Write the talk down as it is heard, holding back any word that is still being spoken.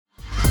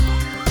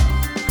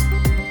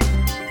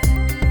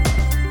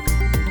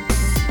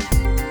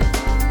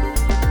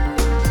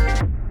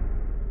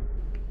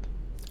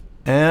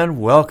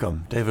And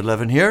welcome. David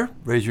Levin here,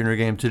 Raise Your Inner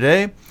Game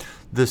today.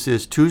 This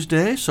is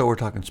Tuesday, so we're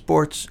talking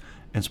sports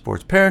and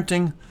sports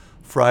parenting.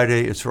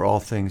 Friday is for all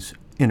things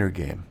inner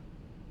game.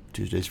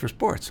 Tuesday's for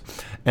sports.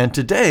 And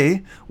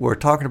today we're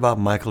talking about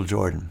Michael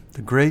Jordan,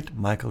 the great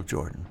Michael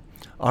Jordan,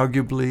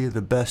 arguably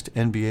the best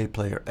NBA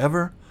player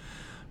ever.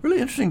 Really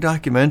interesting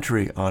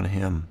documentary on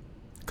him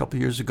a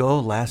couple years ago,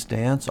 Last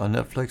Dance on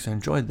Netflix. I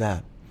enjoyed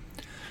that.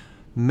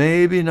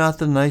 Maybe not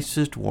the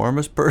nicest,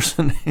 warmest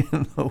person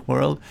in the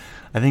world.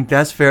 I think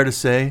that's fair to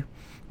say,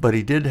 but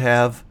he did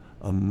have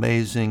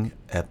amazing,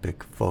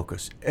 epic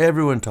focus.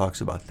 Everyone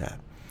talks about that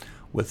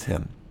with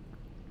him.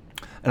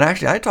 And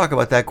actually, I talk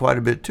about that quite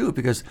a bit too,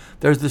 because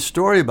there's this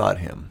story about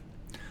him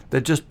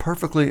that just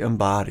perfectly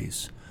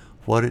embodies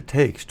what it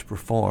takes to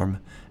perform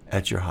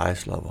at your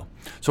highest level.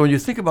 So when you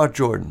think about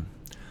Jordan,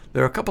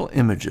 there are a couple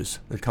images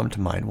that come to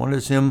mind. One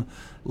is him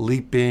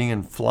leaping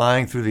and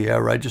flying through the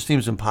air, right? It just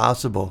seems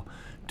impossible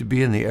to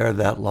be in the air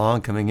that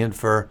long, coming in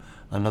for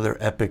another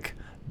epic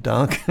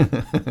dunk.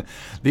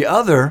 The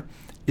other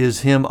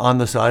is him on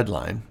the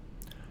sideline,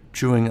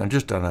 chewing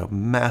on a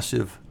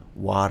massive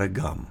wad of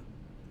gum.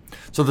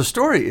 So the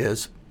story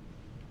is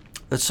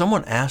that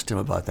someone asked him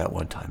about that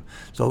one time.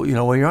 So,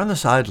 when you're on the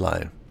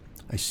sideline,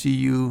 I see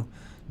you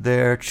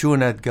there chewing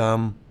that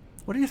gum.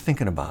 What are you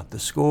thinking about? The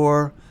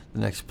score, the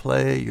next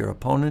play, your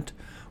opponent?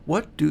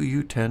 What do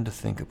you tend to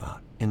think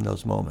about in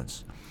those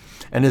moments?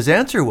 And his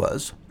answer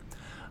was,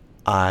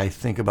 I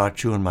think about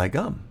chewing my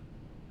gum.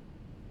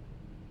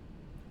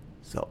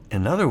 So,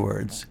 in other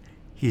words,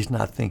 he's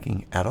not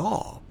thinking at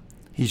all.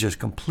 He's just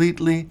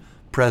completely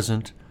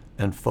present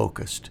and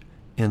focused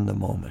in the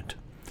moment.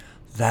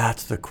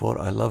 That's the quote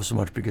I love so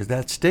much, because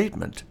that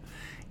statement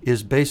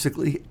is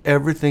basically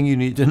everything you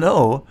need to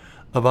know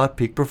about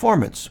peak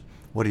performance.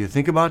 What do you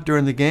think about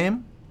during the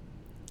game?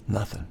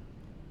 Nothing.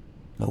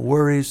 No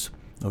worries,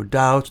 no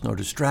doubts, no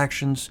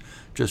distractions,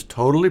 just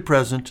totally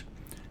present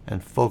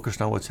and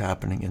focused on what's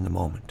happening in the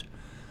moment.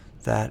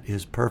 That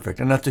is perfect.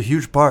 And that's a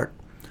huge part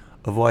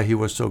of why he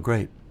was so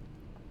great.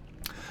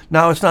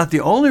 Now, it's not the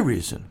only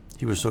reason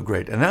he was so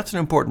great, and that's an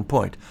important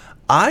point.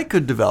 I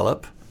could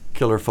develop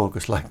killer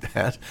focus like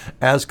that,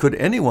 as could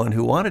anyone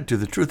who wanted to.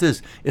 The truth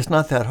is, it's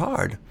not that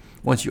hard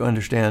once you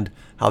understand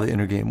how the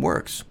inner game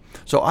works.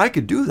 So I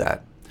could do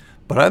that,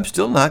 but I'm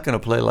still not going to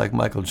play like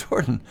Michael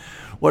Jordan.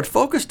 What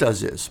focus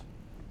does is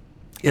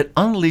it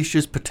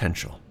unleashes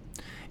potential.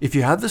 If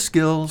you have the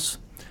skills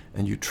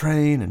and you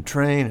train and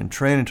train and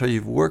train until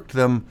you've worked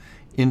them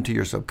into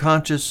your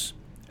subconscious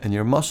and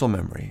your muscle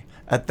memory,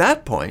 at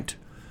that point,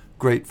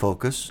 great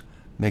focus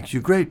makes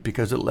you great,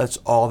 because it lets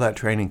all that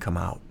training come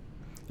out.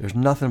 There's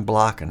nothing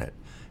blocking it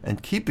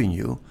and keeping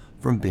you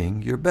from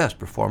being your best,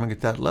 performing at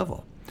that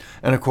level.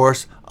 And of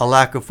course, a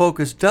lack of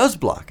focus does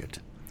block it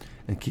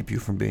and keep you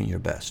from being your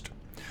best.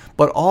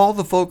 But all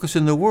the focus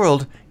in the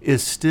world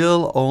is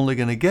still only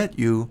going to get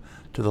you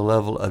to the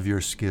level of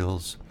your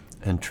skills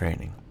and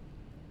training.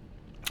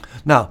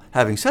 Now,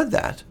 having said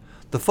that,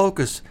 the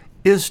focus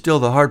is still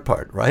the hard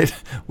part, right?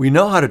 We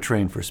know how to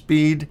train for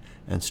speed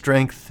and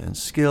strength and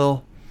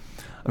skill.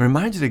 I'm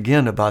reminded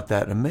again about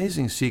that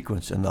amazing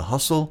sequence in The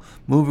Hustle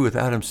movie with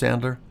Adam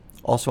Sandler,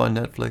 also on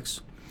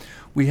Netflix.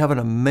 We have an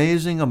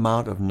amazing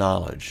amount of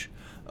knowledge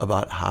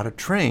about how to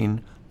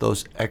train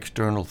those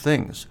external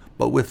things.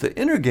 But with the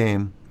inner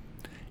game,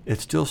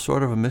 it's still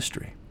sort of a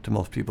mystery to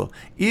most people.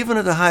 Even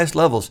at the highest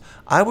levels,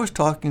 I was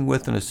talking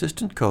with an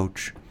assistant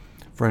coach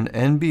for an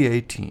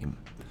NBA team,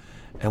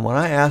 and when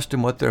I asked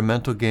him what their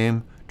mental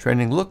game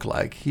training looked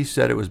like, he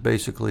said it was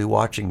basically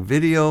watching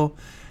video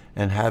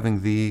and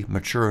having the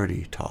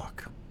maturity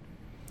talk.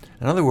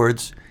 In other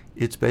words,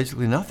 it's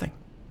basically nothing.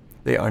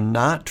 They are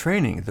not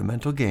training the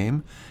mental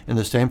game in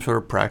the same sort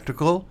of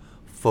practical,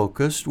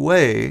 focused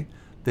way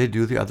they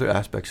do the other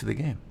aspects of the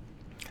game.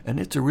 And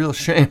it's a real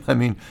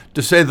shame,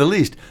 to say the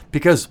least,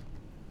 because,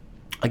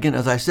 again,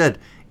 as I said,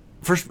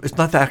 first, it's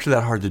not actually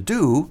that hard to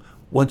do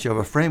once you have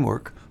a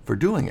framework for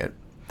doing it.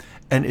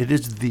 And it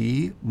is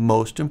the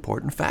most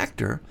important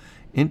factor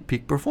in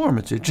peak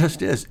performance. It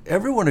just is.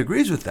 Everyone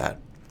agrees with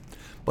that,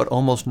 but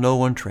almost no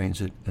one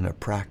trains it in a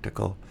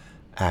practical,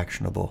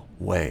 actionable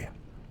way.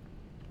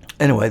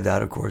 Anyway,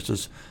 that, of course,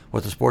 is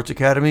what the Sports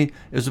Academy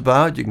is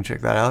about. You can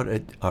check that out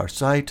at our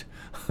site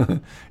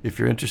if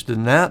you're interested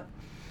in that.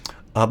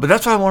 But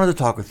that's what I wanted to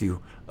talk with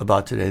you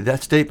about today,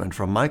 that statement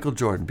from Michael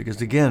Jordan, because,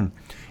 again,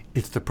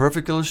 it's the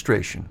perfect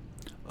illustration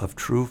of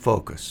true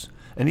focus.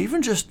 And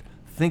even just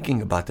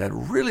thinking about that,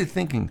 really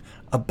thinking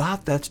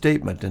about that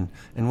statement and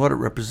what it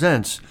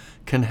represents,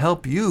 can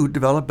help you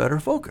develop better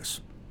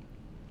focus.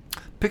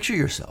 Picture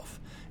yourself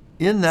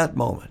in that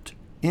moment,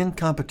 in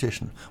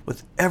competition,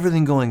 with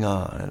everything going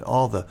on, and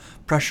all the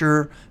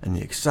pressure and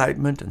the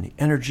excitement and the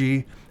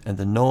energy and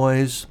the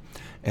noise,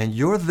 and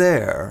you're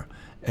there,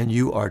 and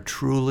you are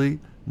truly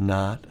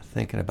not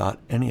thinking about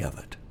any of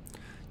it.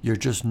 You're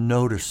just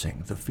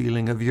noticing the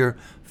feeling of your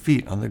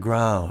feet on the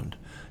ground,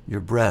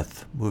 your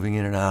breath moving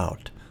in and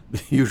out, the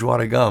huge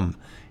wad of gum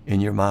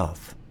in your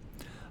mouth.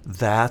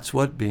 That's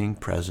what being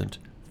present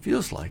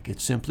feels like.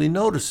 It's simply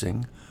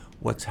noticing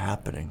what's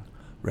happening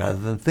rather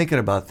than thinking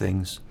about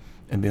things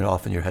and being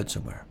off in your head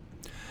somewhere.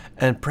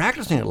 And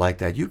practicing it like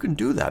that, you can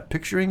do that.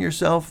 Picturing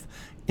yourself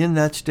in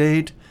that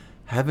state,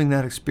 having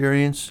that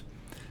experience,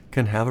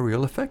 can have a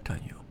real effect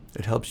on you.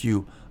 It helps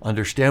you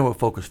understand what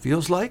focus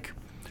feels like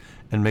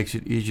and makes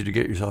it easier to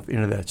get yourself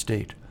into that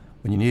state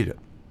when you need it.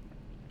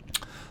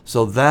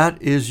 So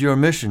that is your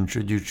mission,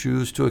 should you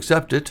choose to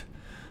accept it.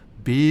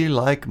 Be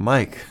like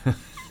Mike.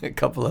 A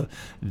couple of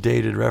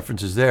dated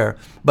references there.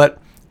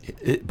 But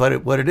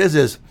what it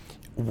is,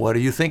 what are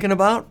you thinking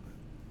about?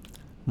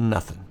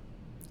 Nothing.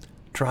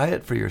 Try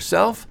it for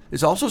yourself.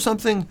 It's also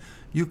something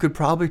you could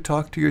probably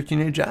talk to your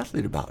teenage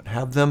athlete about.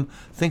 Have them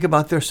think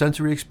about their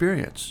sensory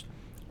experience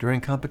during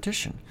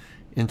competition.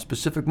 In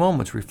specific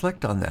moments,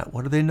 reflect on that.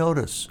 What do they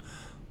notice?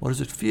 What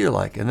does it feel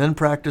like? And then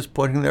practice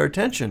pointing their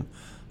attention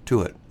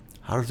to it.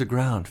 How does the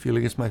ground feel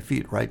against my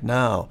feet right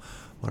now?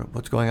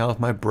 What's going on with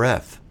my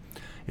breath?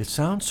 It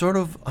sounds sort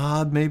of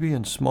odd maybe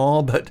and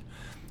small, but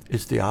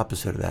it's the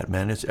opposite of that,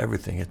 man. It's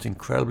everything. It's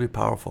incredibly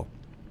powerful.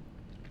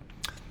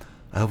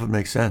 I hope it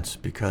makes sense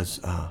because,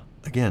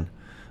 again,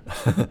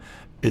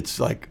 it's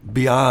like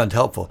beyond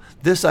helpful.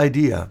 This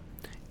idea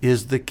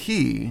is the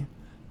key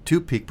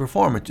to peak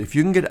performance. If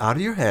you can get out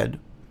of your head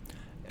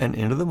and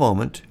into the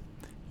moment,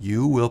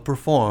 you will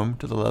perform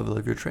to the level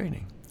of your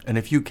training. And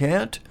if you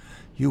can't,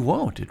 you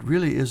won't. It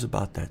really is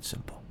about that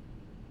simple.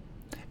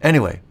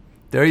 Anyway,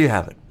 there you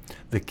have it.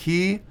 The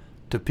key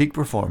to peak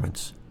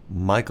performance,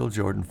 Michael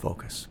Jordan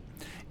Focus.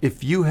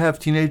 If you have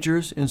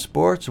teenagers in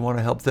sports and want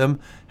to help them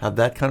have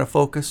that kind of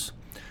focus,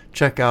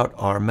 check out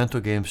our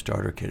Mental Game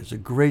Starter Kit. It's a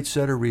great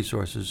set of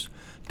resources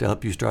to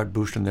help you start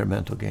boosting their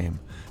mental game.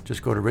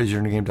 Just go to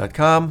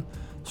raiseyourgame.com,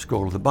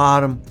 scroll to the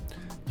bottom.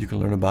 You can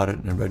learn about it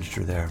and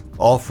register there.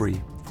 All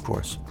free, of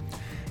course.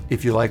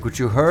 If you like what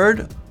you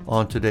heard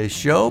on today's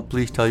show,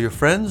 please tell your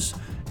friends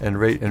and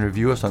rate and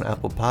review us on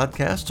Apple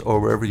Podcasts or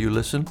wherever you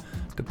listen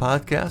to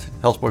podcasts.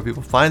 It helps more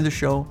people find the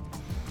show,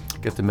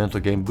 get the mental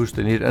game boost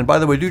they need. And by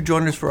the way, do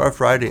join us for our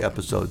Friday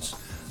episodes,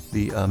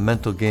 the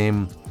Mental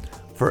Game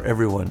for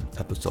Everyone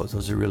episodes.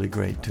 Those are really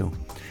great too.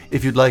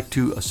 If you'd like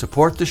to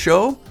support the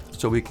show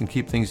so we can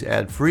keep things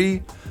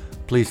ad-free,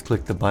 please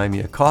click the Buy Me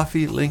a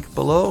Coffee link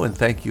below, and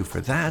thank you for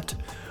that.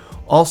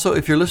 Also,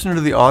 if you're listening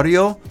to the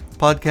audio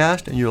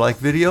podcast and you like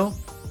video,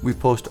 we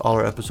post all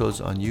our episodes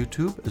on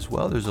YouTube as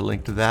well. There's a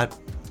link to that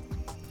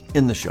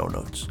in the show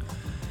notes.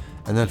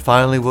 And then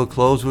finally, we'll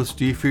close with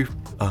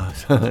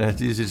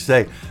that's easy to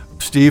say,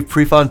 Steve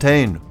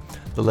Prefontaine,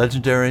 the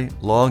legendary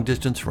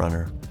long-distance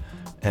runner,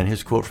 and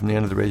his quote from the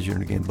end of the Raise Your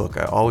Game book.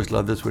 I always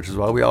love this, which is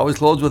why we always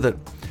close with it.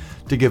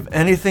 To give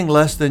anything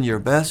less than your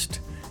best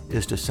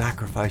is to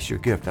sacrifice your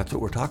gift. That's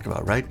what we're talking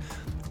about, right?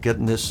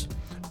 Getting this,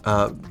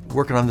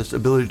 working on this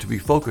ability to be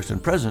focused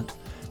and present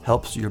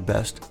helps your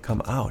best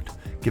come out.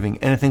 Giving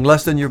anything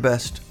less than your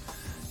best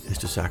is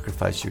to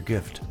sacrifice your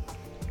gift.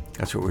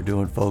 That's what we're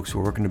doing, folks.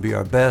 We're working to be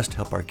our best,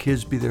 help our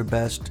kids be their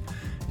best.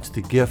 It's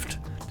the gift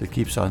that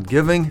keeps on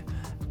giving.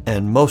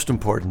 And most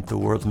important, the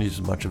world needs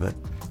as much of it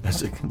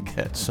as it can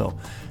get. So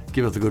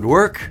give it the good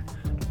work,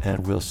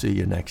 and we'll see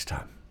you next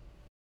time.